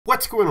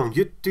What's going on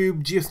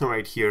YouTube, GeoSnow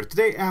right here.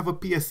 Today I have a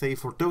PSA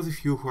for those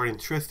of you who are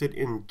interested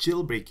in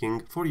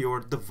jailbreaking for your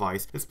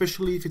device,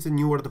 especially if it's a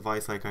newer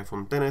device like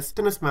iPhone XS,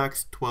 XS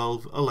Max,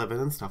 12, 11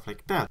 and stuff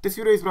like that. This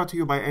video is brought to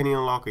you by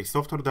AnyUnlock, a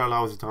software that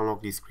allows you to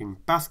unlock the screen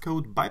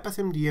passcode, bypass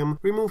MDM,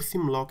 remove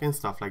SIM lock and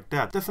stuff like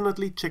that.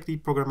 Definitely check the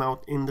program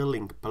out in the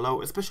link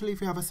below, especially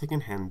if you have a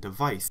second-hand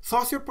device. So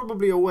as you're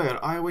probably aware,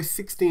 iOS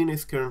 16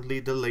 is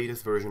currently the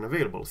latest version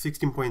available,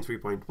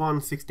 16.3.1,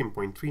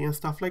 16.3 and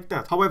stuff like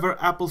that. However,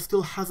 Apple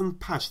still hasn't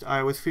patched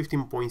iOS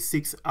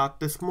 15.6 at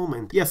this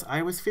moment. Yes,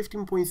 iOS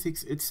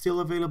 15.6 it's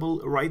still available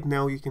right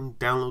now. You can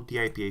download the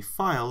IPA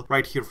file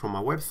right here from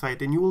our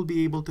website and you will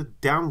be able to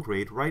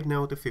downgrade right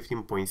now to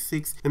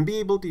 15.6 and be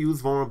able to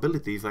use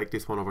vulnerabilities like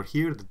this one over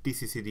here, the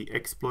DCCD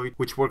exploit,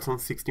 which works on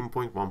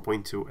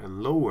 16.1.2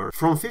 and lower.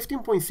 From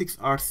 15.6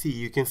 RC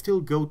you can still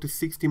go to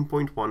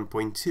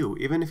 16.1.2.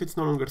 Even if it's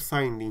no longer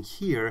signed in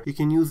here, you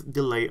can use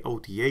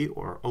DelayOTA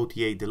or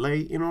OTA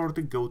delay in order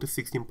to go to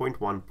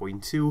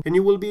 16.1.2 and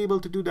you will be able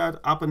to do that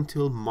up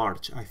until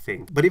March, I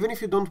think. But even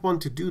if you don't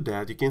want to do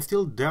that, you can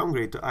still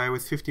downgrade to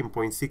iOS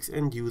 15.6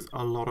 and use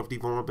a lot of the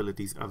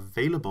vulnerabilities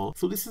available.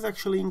 So this is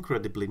actually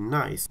incredibly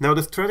nice. Now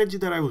the strategy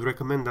that I would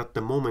recommend at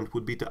the moment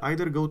would be to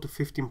either go to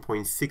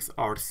 15.6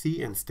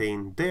 RC and stay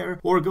in there,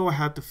 or go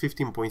ahead to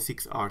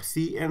 15.6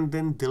 RC and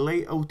then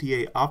delay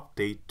OTA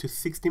update to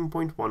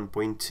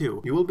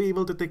 16.1.2. You will be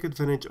able to take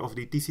advantage of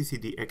the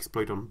DCCD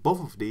exploit on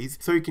both of these,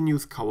 so you can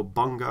use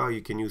Cowabunga,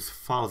 you can use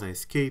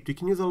FilzaEscaped, you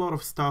can use a lot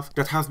of stuff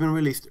that has been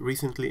released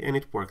recently and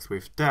it works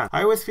with that.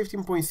 iOS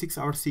 15.6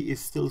 RC is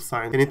still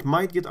signed and it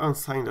might get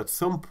unsigned at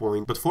some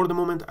point, but for the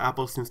moment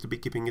Apple seems to be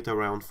keeping it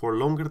around for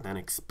longer than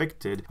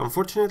expected.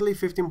 Unfortunately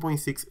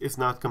 15.6 is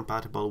not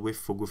compatible with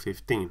Fugu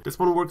 15. This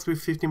one works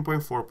with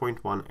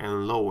 15.4.1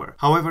 and lower.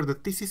 However, the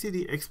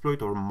DCCD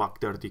exploit or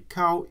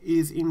MacDirtyCow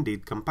is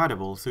indeed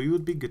compatible, so you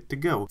would be good to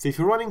go. So if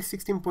you're running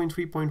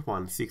 16.3.1,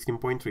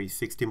 16.3,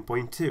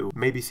 16.2,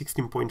 maybe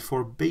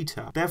 16.4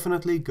 beta,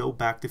 definitely go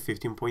back to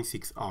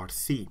 15.6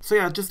 RC. So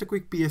yeah, just a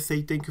quick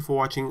PSA, thank you for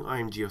watching,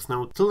 I'm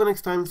GeoSnow. Till the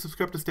next time,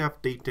 subscribe to stay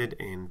updated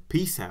and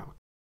peace out.